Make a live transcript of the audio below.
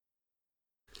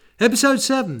Episode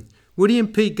 7. Woody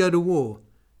and Pete go to war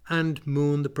and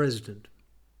mourn the president.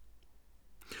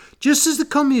 Just as the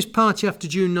Communist Party after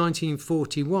June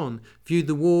 1941 viewed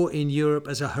the war in Europe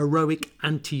as a heroic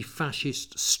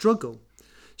anti-fascist struggle,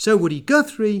 so Woody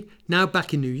Guthrie, now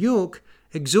back in New York,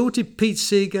 exhorted Pete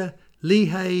Seeger, Lee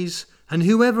Hays and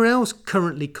whoever else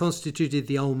currently constituted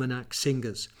the Almanac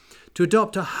Singers to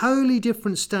adopt a wholly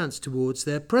different stance towards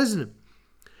their president.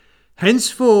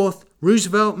 Henceforth,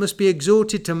 Roosevelt must be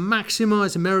exhorted to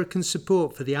maximise American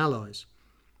support for the Allies.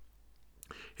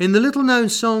 In the little-known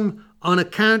song On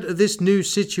Account of This New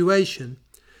Situation,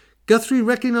 Guthrie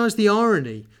recognised the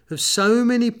irony of so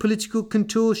many political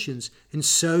contortions in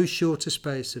so short a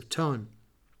space of time.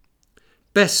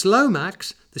 Bess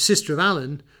Lomax, the sister of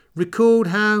Alan, recalled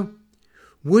how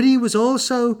Woody was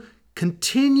also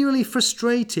continually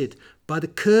frustrated by the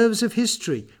curves of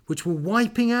history which were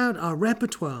wiping out our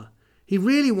repertoire. He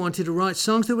really wanted to write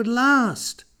songs that would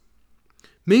last.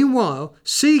 Meanwhile,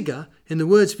 Seeger, in the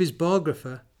words of his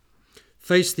biographer,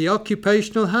 faced the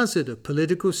occupational hazard of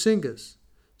political singers,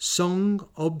 song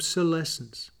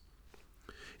obsolescence.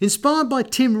 Inspired by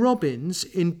Tim Robbins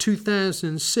in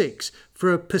 2006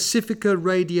 for a Pacifica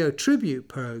radio tribute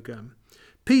program,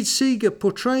 Pete Seeger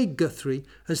portrayed Guthrie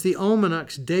as the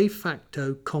Almanac's de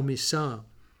facto commissar.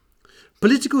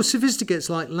 Political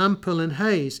sophisticates like Lampell and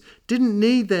Hayes didn't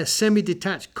need their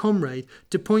semi-detached comrade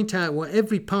to point out what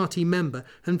every party member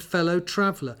and fellow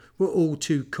traveller were all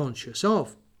too conscious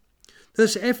of.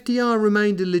 Thus, FDR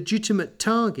remained a legitimate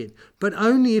target, but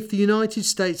only if the United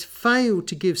States failed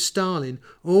to give Stalin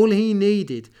all he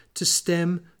needed to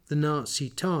stem the Nazi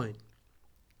tide.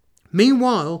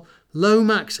 Meanwhile,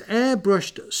 Lomax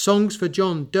airbrushed Songs for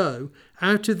John Doe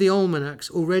out of the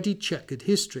Almanac's already checkered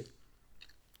history.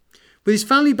 With his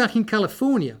family back in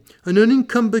California, an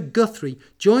unencumbered Guthrie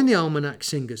joined the Almanac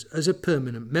Singers as a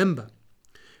permanent member.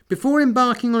 Before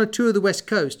embarking on a tour of the West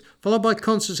Coast, followed by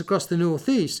concerts across the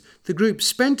Northeast, the group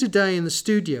spent a day in the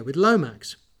studio with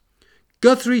Lomax.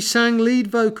 Guthrie sang lead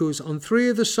vocals on 3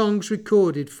 of the songs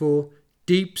recorded for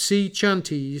Deep Sea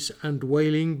Chanties and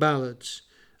Wailing Ballads,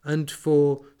 and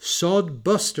for Sod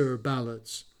Buster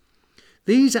Ballads.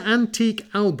 These antique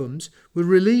albums were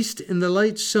released in the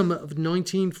late summer of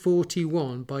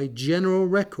 1941 by General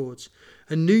Records,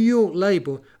 a New York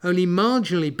label only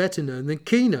marginally better known than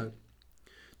Kino.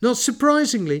 Not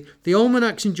surprisingly, the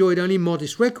Almanacs enjoyed only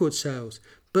modest record sales,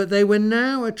 but they were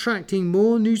now attracting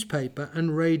more newspaper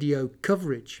and radio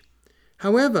coverage.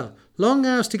 However, long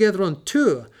hours together on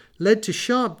tour led to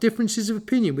sharp differences of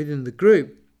opinion within the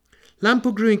group.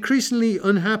 Lampell grew increasingly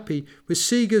unhappy with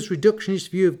Seeger's reductionist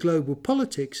view of global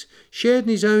politics, shared in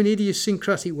his own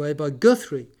idiosyncratic way by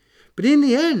Guthrie. But in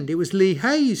the end, it was Lee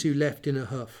Hays who left in a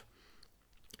huff.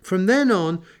 From then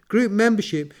on, group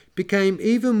membership became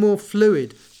even more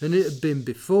fluid than it had been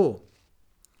before.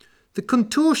 The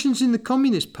contortions in the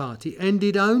Communist Party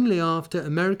ended only after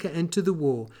America entered the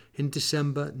war in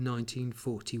December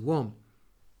 1941.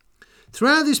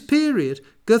 Throughout this period,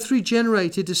 Guthrie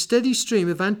generated a steady stream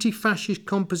of anti-fascist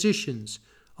compositions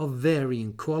of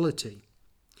varying quality.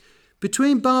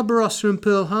 Between Barbarossa and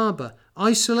Pearl Harbor,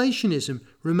 isolationism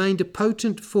remained a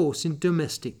potent force in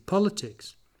domestic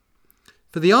politics.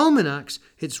 For the Almanacs,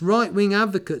 its right-wing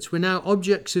advocates were now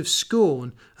objects of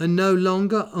scorn and no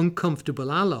longer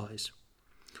uncomfortable allies.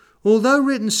 Although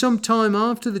written some time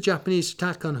after the Japanese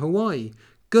attack on Hawaii,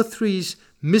 Guthrie's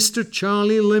Mr.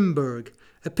 Charlie Lindbergh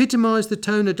epitomised the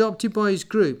tone adopted by his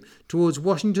group towards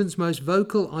Washington's most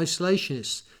vocal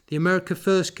isolationists, the America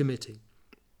First Committee.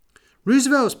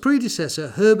 Roosevelt's predecessor,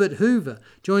 Herbert Hoover,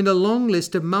 joined a long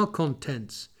list of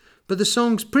malcontents, but the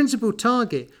song's principal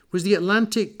target was the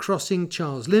Atlantic crossing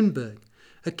Charles Lindbergh,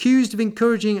 accused of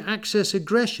encouraging Axis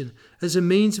aggression as a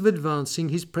means of advancing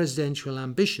his presidential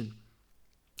ambition.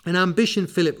 An ambition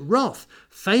Philip Roth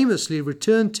famously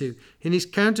returned to in his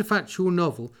counterfactual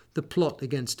novel The Plot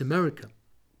Against America.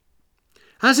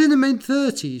 As in the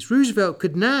mid-30s, Roosevelt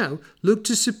could now look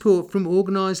to support from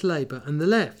organised labour and the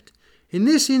left, in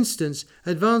this instance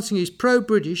advancing his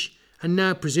pro-British and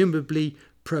now presumably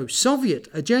pro-Soviet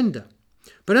agenda,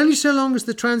 but only so long as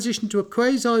the transition to a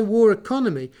quasi-war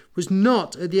economy was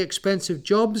not at the expense of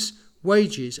jobs,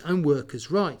 wages and workers'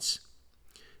 rights.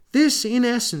 This, in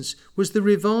essence, was the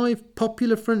revived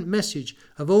Popular Front message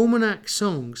of Almanac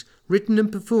songs written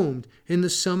and performed in the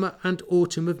summer and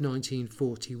autumn of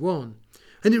 1941.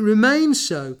 And it remains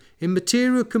so in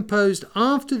material composed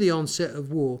after the onset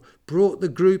of war brought the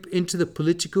group into the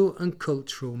political and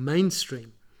cultural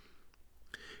mainstream.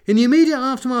 In the immediate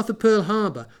aftermath of Pearl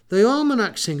Harbor, the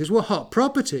Almanac Singers were hot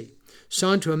property.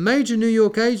 signed to a major New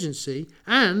York agency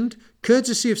and,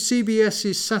 courtesy of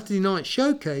CBS's Saturday Night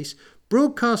Showcase,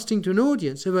 broadcasting to an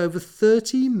audience of over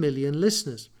 30 million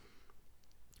listeners.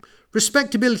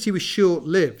 Respectability was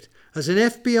short-lived, as an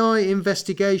FBI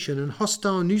investigation and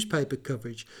hostile newspaper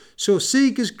coverage saw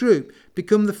Seeger's group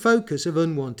become the focus of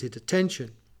unwanted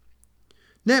attention.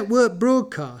 Network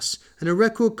broadcasts and a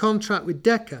record contract with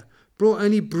Decca brought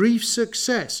only brief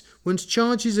success once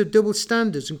charges of double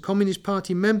standards and Communist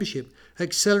Party membership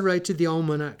accelerated the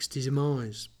Almanac's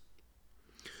demise.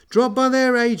 Dropped by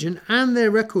their agent and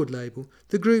their record label,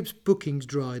 the group's bookings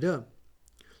dried up.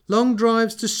 Long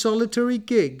drives to solitary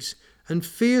gigs and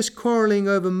fierce quarrelling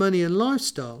over money and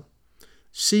lifestyle,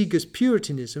 Seeger's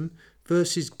Puritanism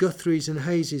versus Guthrie's and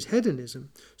Hayes' hedonism,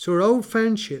 saw old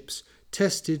friendships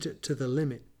tested to the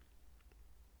limit.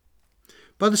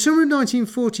 By the summer of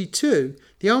 1942,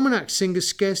 the Almanac Singers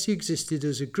scarcely existed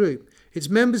as a group, its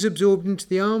members absorbed into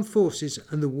the armed forces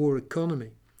and the war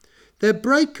economy. Their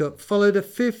breakup followed a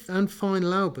fifth and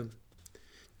final album.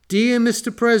 Dear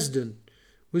Mr. President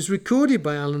was recorded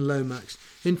by Alan Lomax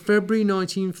in February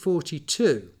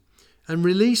 1942 and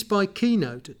released by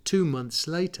Keynote 2 months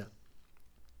later.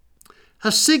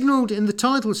 As signalled in the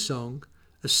title song,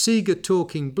 A Seeger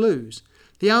Talking Blues,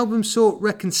 the album sought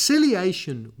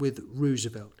reconciliation with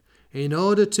Roosevelt in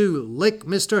order to lick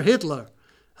Mr. Hitler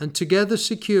and together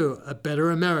secure a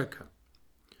better America.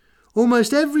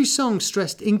 Almost every song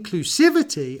stressed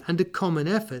inclusivity and a common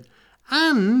effort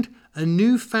and a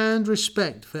newfound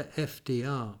respect for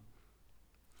FDR.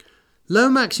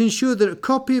 Lomax ensured that a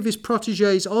copy of his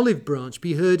protégé's Olive Branch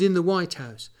be heard in the White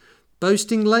House,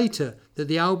 boasting later that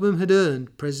the album had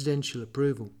earned presidential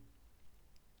approval.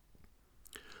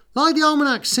 Like the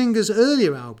Almanac Singers'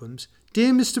 earlier albums,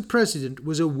 Dear Mr. President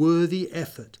was a worthy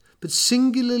effort, but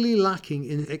singularly lacking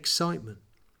in excitement.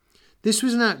 This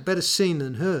was an act better seen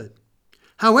than heard.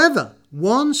 However,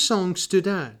 one song stood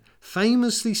out,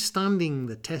 famously standing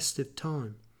the test of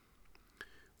time.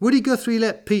 Woody Guthrie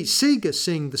let Pete Seeger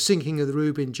sing The Sinking of the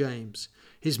Reuben James,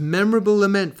 his memorable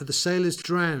lament for the sailors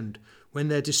drowned when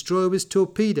their destroyer was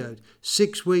torpedoed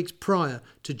 6 weeks prior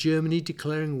to Germany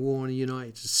declaring war on the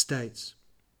United States.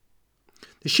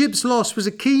 The ship's loss was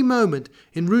a key moment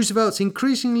in Roosevelt's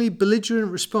increasingly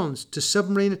belligerent response to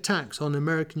submarine attacks on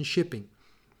American shipping.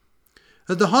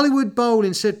 At the Hollywood Bowl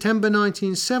in September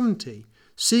 1970,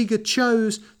 Seeger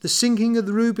chose The Sinking of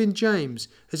the Reuben James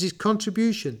as his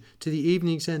contribution to the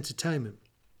evening's entertainment.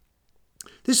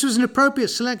 This was an appropriate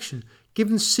selection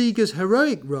given Seeger's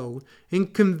heroic role in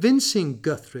convincing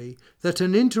Guthrie that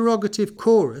an interrogative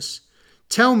chorus,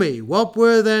 "Tell me, what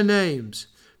were their names?"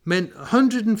 meant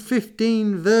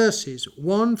 115 verses,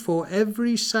 one for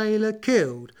every sailor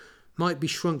killed, might be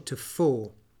shrunk to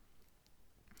 4.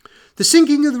 The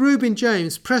Sinking of the Reuben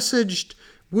James presaged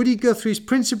Woody Guthrie's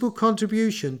principal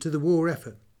contribution to the war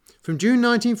effort. From June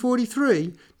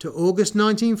 1943 to August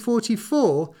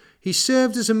 1944, he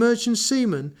served as a merchant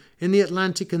seaman in the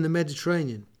Atlantic and the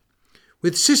Mediterranean.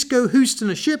 With Cisco Houston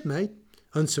a shipmate,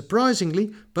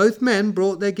 unsurprisingly, both men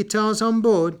brought their guitars on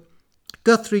board.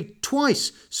 Guthrie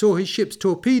twice saw his ships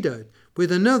torpedoed,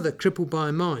 with another crippled by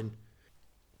a mine.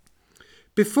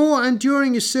 Before and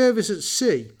during his service at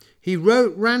sea, he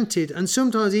wrote, ranted, and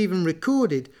sometimes even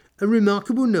recorded a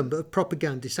remarkable number of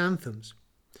propagandist anthems.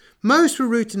 Most were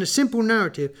rooted in a simple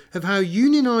narrative of how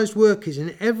unionised workers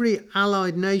in every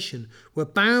Allied nation were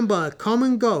bound by a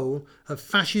common goal of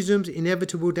fascism's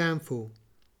inevitable downfall.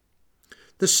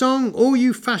 The song All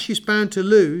You Fascists Bound to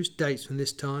Lose dates from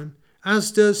this time,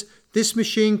 as does This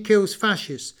Machine Kills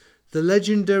Fascists, the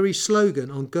legendary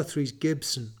slogan on Guthrie's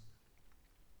Gibson.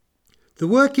 The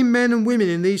working men and women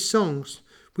in these songs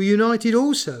were united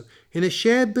also in a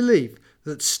shared belief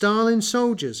that Stalin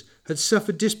soldiers had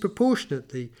suffered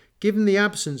disproportionately given the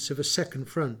absence of a second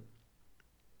front.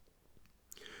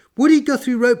 Woody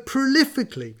Guthrie wrote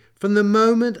prolifically from the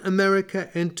moment America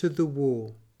entered the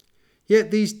war.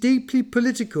 Yet these deeply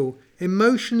political,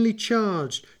 emotionally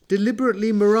charged,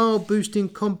 deliberately morale-boosting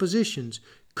compositions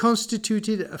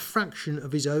constituted a fraction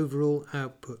of his overall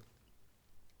output.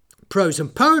 Prose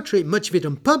and poetry, much of it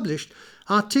unpublished,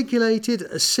 articulated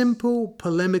a simple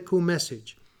polemical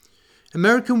message.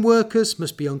 American workers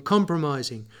must be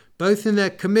uncompromising, both in their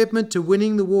commitment to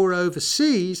winning the war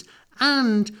overseas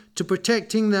and to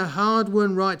protecting their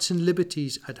hard-won rights and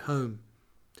liberties at home.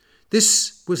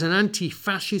 This was an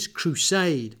anti-fascist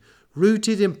crusade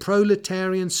rooted in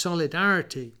proletarian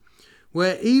solidarity,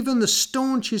 where even the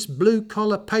staunchest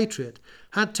blue-collar patriot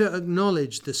had to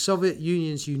acknowledge the Soviet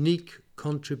Union's unique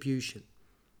contribution.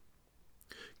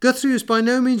 Guthrie was by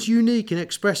no means unique in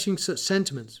expressing such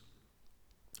sentiments.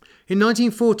 In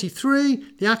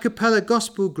 1943, the a cappella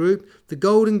gospel group, the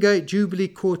Golden Gate Jubilee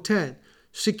Quartet,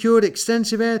 secured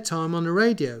extensive airtime on the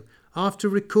radio after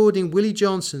recording Willie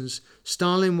Johnson's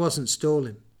Stalin Wasn't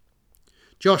Stalin.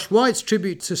 Josh White's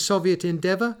tribute to Soviet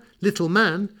endeavour, Little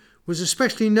Man, was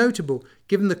especially notable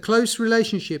given the close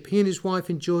relationship he and his wife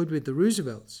enjoyed with the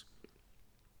Roosevelts.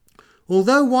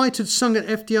 Although White had sung at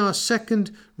FDR's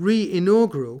second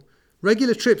re-inaugural,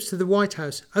 regular trips to the White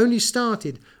House only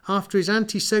started after his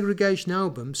anti-segregation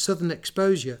album, Southern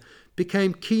Exposure,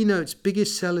 became Keynote's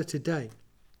biggest seller to date,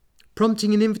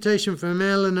 prompting an invitation from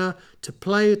Eleanor to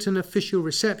play at an official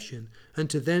reception and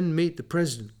to then meet the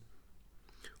president.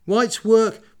 White's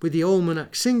work with the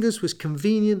Almanac Singers was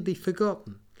conveniently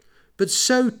forgotten, but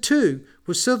so too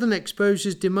was Southern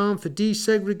Exposure's demand for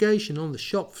desegregation on the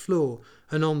shop floor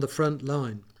and on the front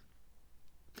line.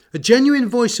 A genuine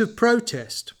voice of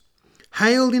protest,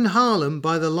 hailed in Harlem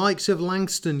by the likes of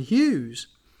Langston Hughes,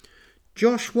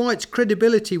 Josh White's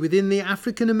credibility within the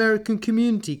African American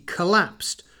community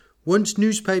collapsed once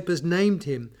newspapers named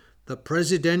him the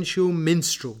presidential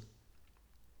minstrel.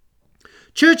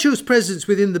 Churchill's presence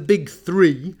within the Big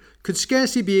Three could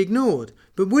scarcely be ignored,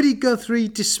 but Woody Guthrie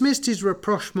dismissed his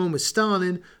rapprochement with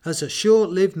Stalin as a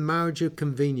short-lived marriage of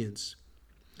convenience.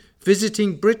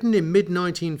 Visiting Britain in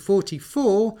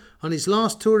mid-1944 on his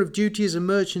last tour of duty as a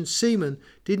merchant seaman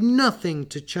did nothing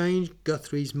to change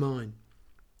Guthrie's mind.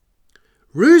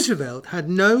 Roosevelt had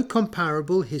no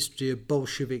comparable history of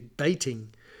Bolshevik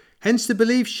baiting, hence the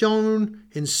belief shown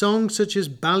in songs such as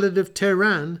Ballad of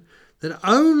Tehran that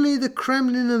only the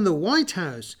Kremlin and the White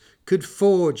House could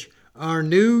forge our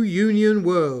new Union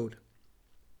world.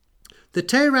 The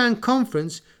Tehran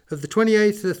Conference of the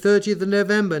 28th to the 30th of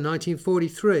November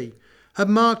 1943 had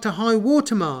marked a high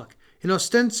watermark in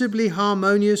ostensibly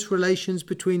harmonious relations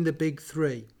between the Big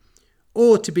Three,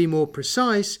 or to be more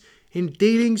precise, in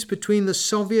dealings between the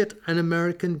Soviet and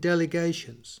American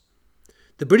delegations.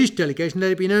 The British delegation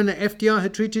let it be known that FDR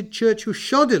had treated Churchill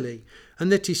shoddily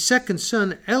and that his second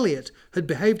son, Elliot, had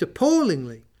behaved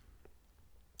appallingly.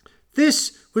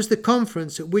 This was the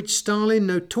conference at which Stalin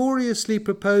notoriously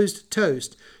proposed a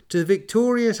toast to the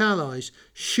victorious Allies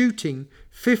shooting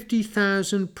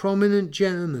 50,000 prominent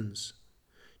Germans,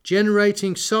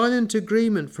 generating silent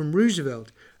agreement from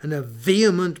Roosevelt and a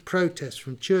vehement protest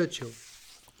from Churchill.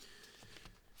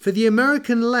 For the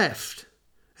American left,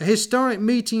 a historic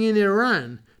meeting in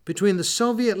Iran between the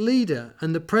Soviet leader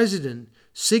and the president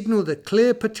signalled a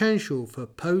clear potential for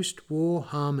post-war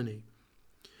harmony.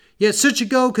 Yet such a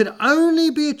goal could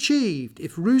only be achieved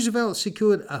if Roosevelt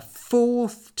secured a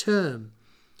fourth term.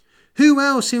 Who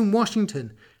else in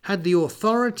Washington had the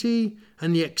authority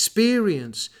and the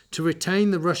experience to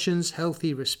retain the Russians'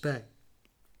 healthy respect?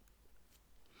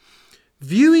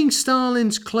 Viewing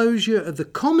Stalin's closure of the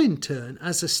Comintern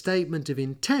as a statement of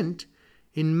intent,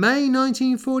 in May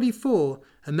 1944,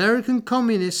 American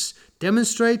communists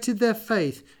demonstrated their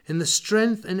faith in the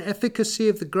strength and efficacy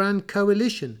of the Grand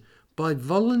Coalition by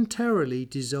voluntarily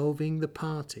dissolving the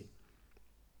party.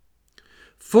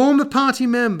 Former party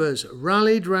members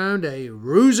rallied round a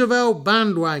Roosevelt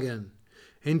bandwagon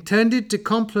intended to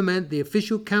complement the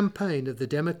official campaign of the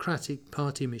Democratic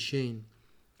Party machine.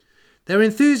 Their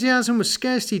enthusiasm was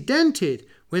scarcely dented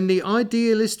when the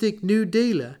idealistic New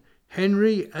Dealer,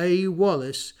 Henry A.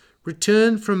 Wallace,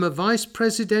 returned from a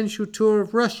vice-presidential tour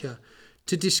of Russia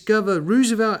to discover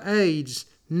Roosevelt aides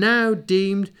now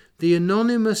deemed the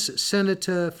anonymous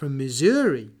senator from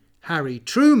Missouri, Harry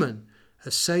Truman,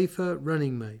 a safer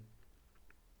running mate.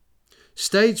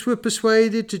 States were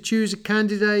persuaded to choose a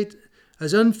candidate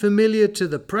as unfamiliar to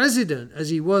the president as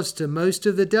he was to most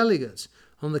of the delegates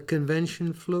on the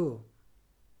convention floor.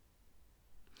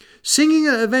 Singing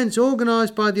at events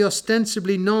organised by the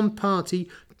ostensibly non-party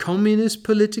Communist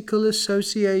Political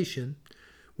Association,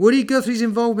 Woody Guthrie's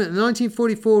involvement in the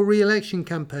 1944 re-election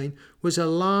campaign was a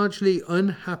largely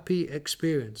unhappy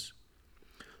experience.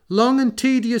 Long and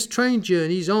tedious train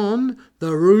journeys on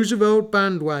the Roosevelt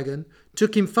bandwagon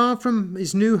took him far from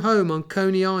his new home on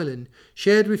Coney Island,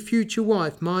 shared with future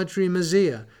wife Marjorie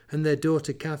Mazier and their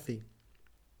daughter Kathy.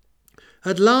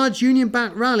 At large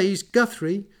Union-backed rallies,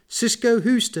 Guthrie, Cisco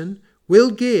Houston, Will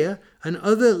Geer and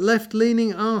other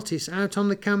left-leaning artists out on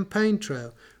the campaign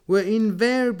trail were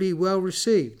invariably well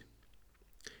received.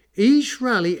 Each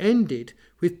rally ended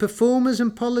with performers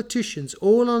and politicians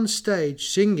all on stage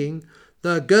singing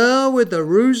 "The Girl with the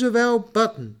Roosevelt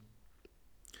Button."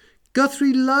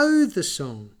 Guthrie loathed the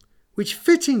song, which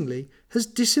fittingly has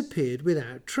disappeared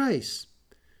without trace.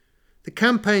 The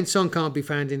campaign song can't be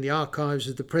found in the archives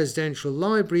of the Presidential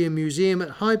Library and Museum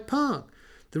at Hyde Park,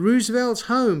 the Roosevelt's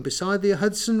home beside the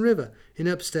Hudson River in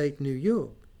upstate New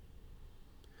York.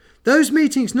 Those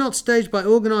meetings not staged by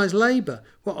organised labour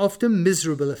were often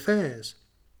miserable affairs.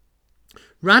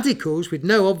 Radicals with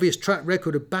no obvious track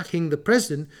record of backing the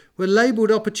president were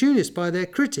labelled opportunists by their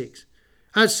critics.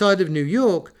 Outside of New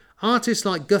York, artists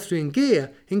like Guthrie and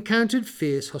Geer encountered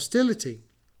fierce hostility.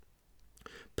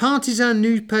 Partisan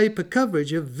newspaper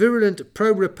coverage of virulent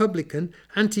pro-Republican,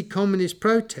 anti-communist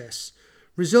protests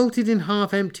resulted in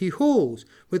half-empty halls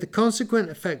with a consequent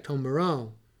effect on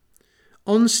morale.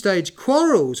 On-stage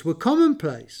quarrels were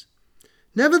commonplace.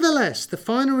 Nevertheless, the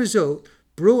final result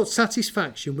brought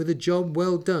satisfaction with a job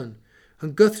well done,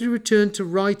 and Guthrie returned to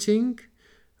writing,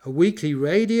 a weekly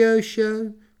radio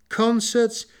show,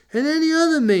 concerts, and any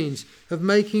other means of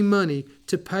making money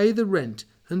to pay the rent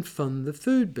and fund the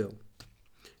food bill.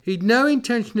 He'd no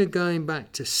intention of going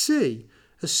back to sea,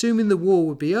 assuming the war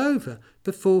would be over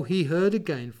before he heard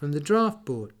again from the draft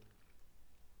board.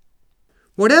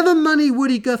 Whatever money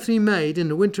Woody Guthrie made in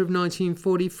the winter of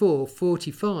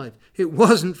 1944-45, it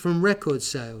wasn't from record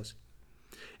sales.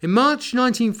 In March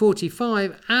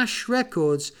 1945, Ash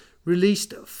Records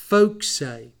released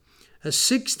Folksay, a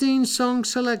 16-song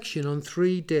selection on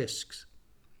 3 discs.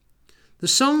 The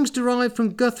songs derived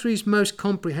from Guthrie's most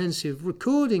comprehensive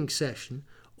recording session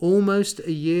almost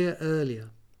a year earlier.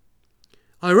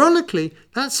 Ironically,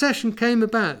 that session came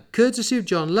about courtesy of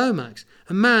John Lomax,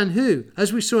 a man who,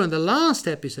 as we saw in the last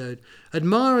episode,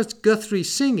 admires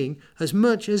Guthrie's singing as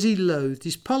much as he loathed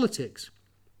his politics.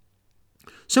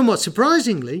 Somewhat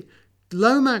surprisingly,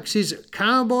 Lomax's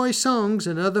Cowboy Songs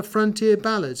and Other Frontier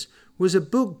Ballads was a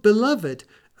book beloved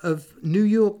of New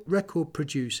York record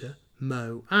producer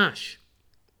Mo Ash.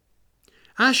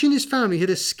 Ash and his family had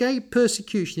escaped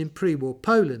persecution in pre-war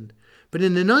Poland, but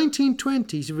in the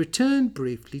 1920s he returned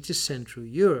briefly to Central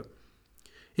Europe.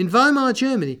 In Weimar,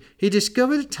 Germany, he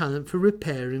discovered a talent for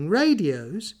repairing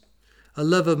radios, a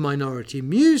love of minority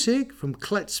music from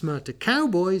klezmer to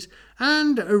cowboys,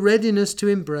 and a readiness to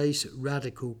embrace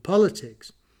radical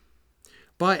politics.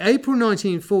 By April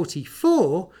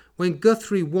 1944, when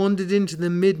Guthrie wandered into the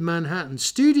mid-Manhattan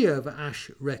studio of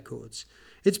Ash Records,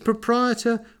 its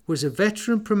proprietor was a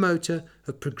veteran promoter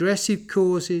of progressive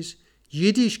causes,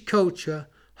 Yiddish culture,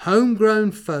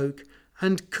 homegrown folk,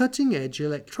 and cutting-edge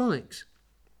electronics.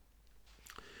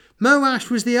 Mo Ash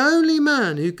was the only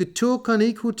man who could talk on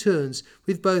equal terms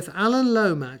with both Alan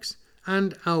Lomax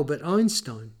and Albert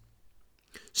Einstein.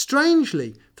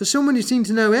 Strangely, for someone who seemed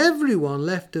to know everyone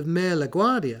left of Mayor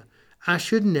LaGuardia, Ash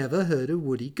had never heard of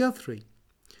Woody Guthrie.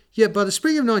 Yet by the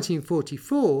spring of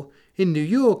 1944, in New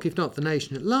York, if not the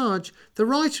nation at large, the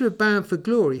writer of Bound for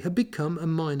Glory had become a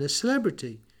minor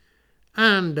celebrity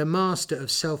and a master of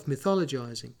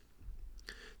self-mythologizing.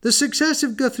 The success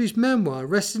of Guthrie's memoir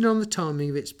rested on the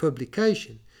timing of its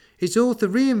publication, its author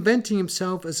reinventing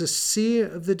himself as a seer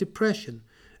of the Depression,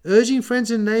 urging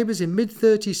friends and neighbours in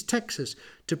mid-30s Texas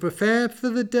to prepare for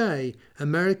the day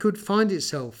America would find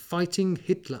itself fighting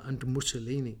Hitler and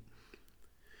Mussolini.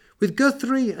 With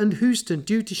Guthrie and Houston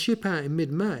due to ship out in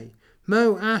mid-May,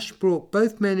 Mo Ash brought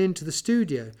both men into the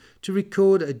studio to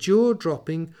record a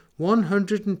jaw-dropping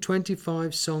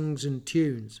 125 songs and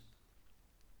tunes.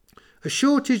 A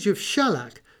shortage of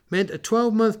shellac meant a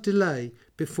 12-month delay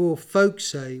before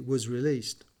Folksay was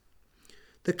released.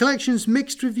 The collection's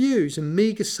mixed reviews and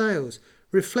meagre sales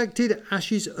reflected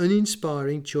Ash's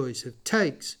uninspiring choice of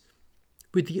takes,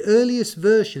 with the earliest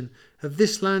version of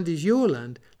This Land Is Your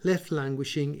Land left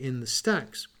languishing in the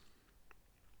stacks.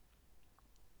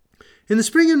 In the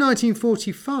spring of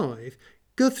 1945,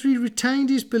 Guthrie retained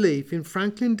his belief in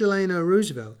Franklin Delano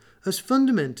Roosevelt as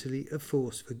fundamentally a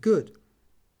force for good.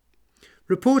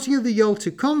 Reporting of the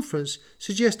Yalta Conference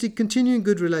suggested continuing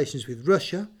good relations with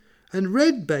Russia, and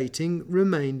red baiting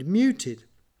remained muted.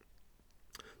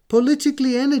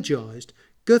 Politically energised,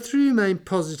 Guthrie remained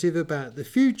positive about the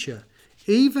future,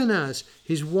 even as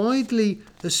his widely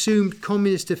assumed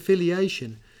communist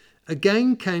affiliation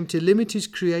again came to limit his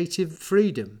creative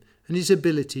freedom and his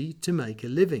ability to make a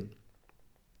living.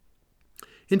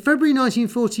 In February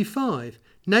 1945,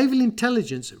 Naval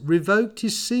Intelligence revoked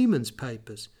his Seaman's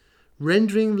papers,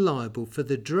 rendering him liable for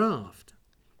the draft.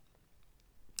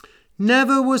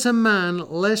 Never was a man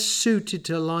less suited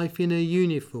to life in a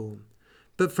uniform,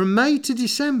 but from May to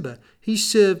December he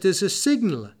served as a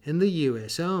signaller in the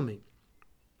US Army.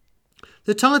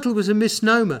 The title was a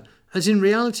misnomer, as in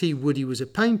reality Woody was a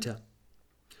painter.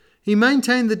 He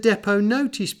maintained the depot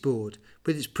notice board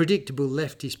with its predictable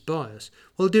leftist bias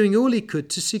while doing all he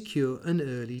could to secure an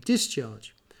early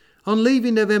discharge. On leave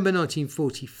in November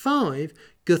 1945,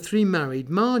 Guthrie married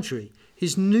Marjorie,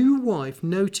 his new wife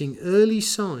noting early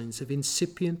signs of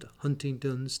incipient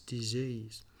Huntington's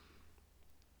disease.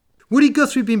 Woody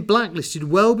Guthrie had been blacklisted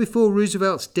well before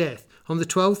Roosevelt's death on the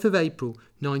 12th of April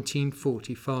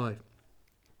 1945.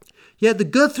 Yet the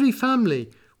Guthrie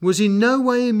family was in no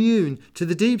way immune to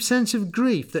the deep sense of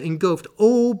grief that engulfed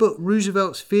all but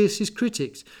Roosevelt's fiercest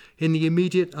critics in the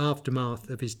immediate aftermath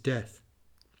of his death.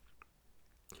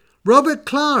 Robert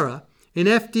Clara, in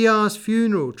FDR's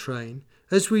funeral train,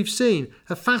 as we've seen,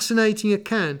 a fascinating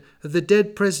account of the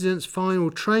dead president's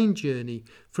final train journey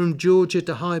from Georgia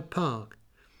to Hyde Park,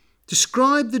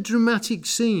 described the dramatic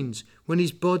scenes when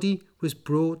his body was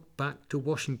brought back to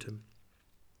Washington.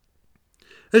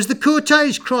 As the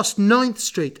cortege crossed 9th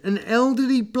Street, an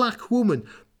elderly black woman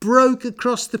broke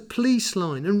across the police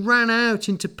line and ran out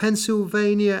into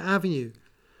Pennsylvania Avenue.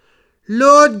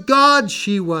 "Lord God,"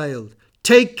 she wailed,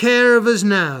 "take care of us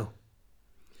now."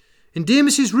 In Dear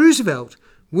Mrs. Roosevelt,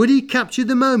 Woody captured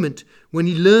the moment when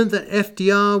he learned that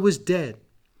FDR was dead.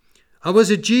 "I was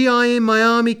a GI in my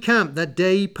army camp that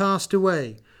day he passed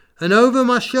away, and over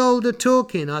my shoulder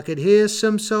talking I could hear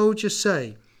some soldier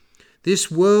say,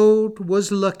 'This world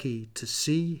was lucky to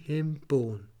see him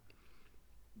born.'"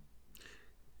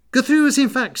 Guthrie was in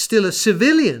fact still a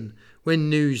civilian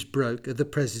when news broke of the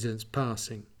president's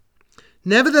passing.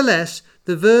 Nevertheless,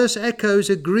 the verse echoes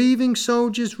a grieving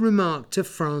soldier's remark to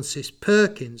Francis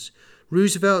Perkins,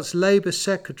 Roosevelt's Labour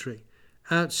secretary,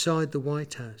 outside the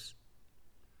White House.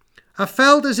 "I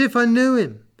felt as if I knew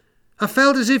him. I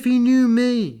felt as if he knew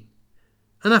me.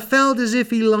 And I felt as if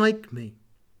he liked me."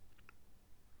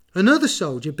 Another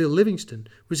soldier, Bill Livingston,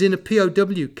 was in a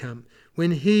POW camp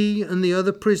when he and the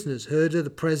other prisoners heard of the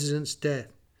president's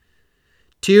death.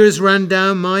 "Tears ran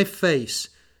down my face,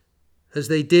 as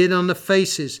they did on the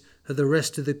faces of the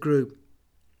rest of the group."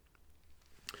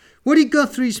 Woody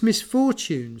Guthrie's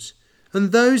misfortunes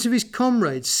and those of his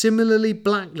comrades similarly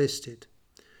blacklisted,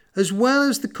 as well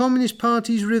as the Communist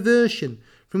Party's reversion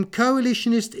from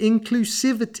coalitionist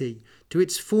inclusivity to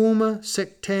its former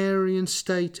sectarian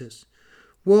status,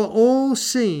 were all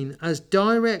seen as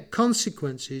direct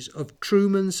consequences of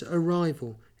Truman's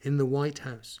arrival in the White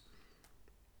House.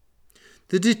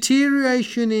 The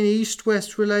deterioration in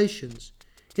East-West relations,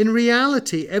 in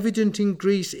reality evident in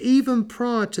Greece even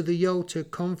prior to the Yalta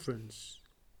Conference,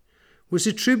 was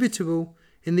attributable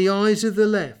in the eyes of the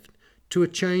left to a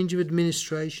change of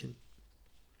administration.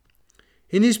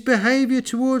 In his behaviour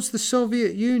towards the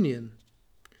Soviet Union,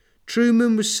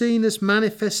 Truman was seen as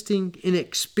manifesting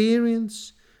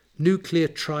inexperience, nuclear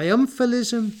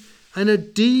triumphalism, and a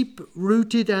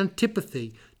deep-rooted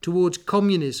antipathy towards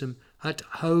communism at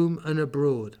home and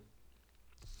abroad.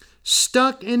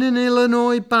 Stuck in an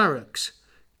Illinois barracks,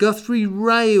 Guthrie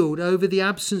railed over the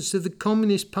absence of the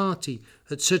Communist Party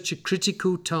at such a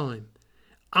critical time,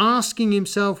 asking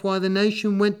himself why the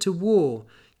nation went to war,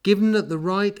 given that the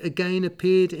right again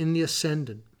appeared in the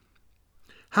ascendant.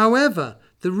 However,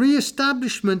 the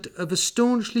re-establishment of a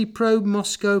staunchly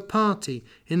pro-Moscow party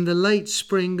in the late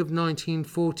spring of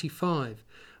 1945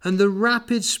 and the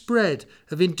rapid spread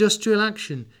of industrial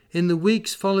action in the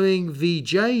weeks following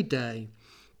VJ Day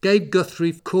gave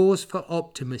Guthrie cause for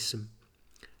optimism,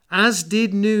 as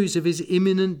did news of his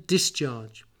imminent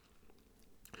discharge.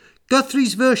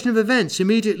 Guthrie's version of events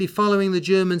immediately following the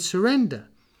German surrender,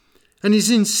 and his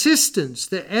insistence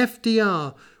that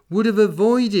FDR would have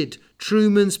avoided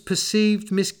Truman's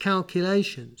perceived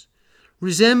miscalculations,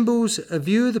 resembles a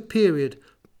view of the period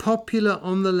popular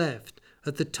on the left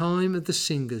at the time of the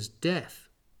singer's death.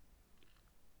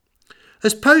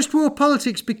 As post-war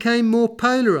politics became more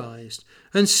polarised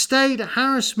and state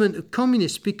harassment of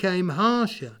communists became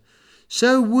harsher,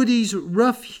 so Woody's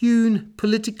rough-hewn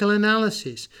political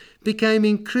analysis became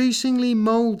increasingly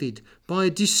moulded by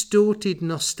a distorted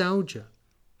nostalgia.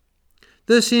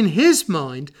 Thus, in his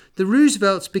mind, the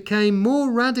Roosevelts became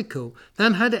more radical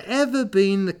than had ever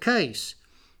been the case,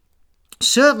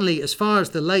 certainly as far as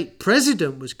the late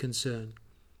president was concerned.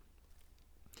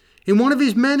 In one of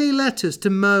his many letters to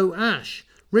Mo Ash,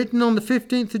 written on the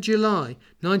 15th of July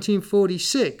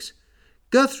 1946,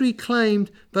 Guthrie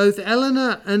claimed both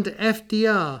Eleanor and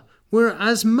FDR were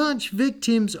as much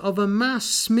victims of a mass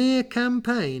smear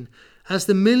campaign as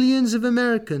the millions of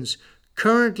Americans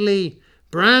currently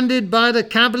branded by the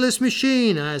capitalist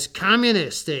machine as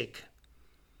communistic.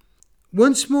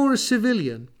 Once more a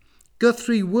civilian,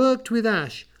 Guthrie worked with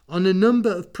Ash on a number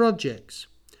of projects,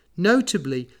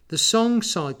 notably the song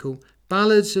cycle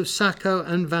Ballads of Sacco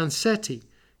and Vanzetti,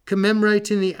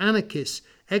 commemorating the anarchists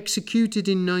executed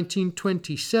in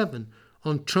 1927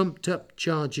 on trumped-up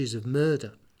charges of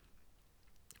murder.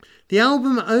 The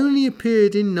album only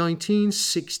appeared in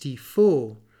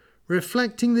 1964,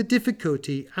 reflecting the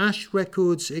difficulty Ash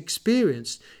Records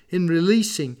experienced in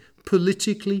releasing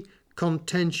politically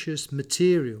contentious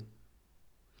material.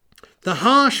 The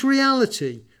harsh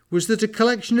reality was that a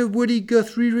collection of Woody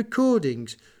Guthrie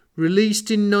recordings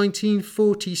released in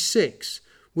 1946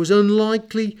 was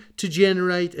unlikely to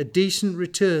generate a decent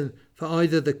return for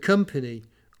either the company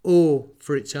or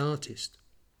for its artist.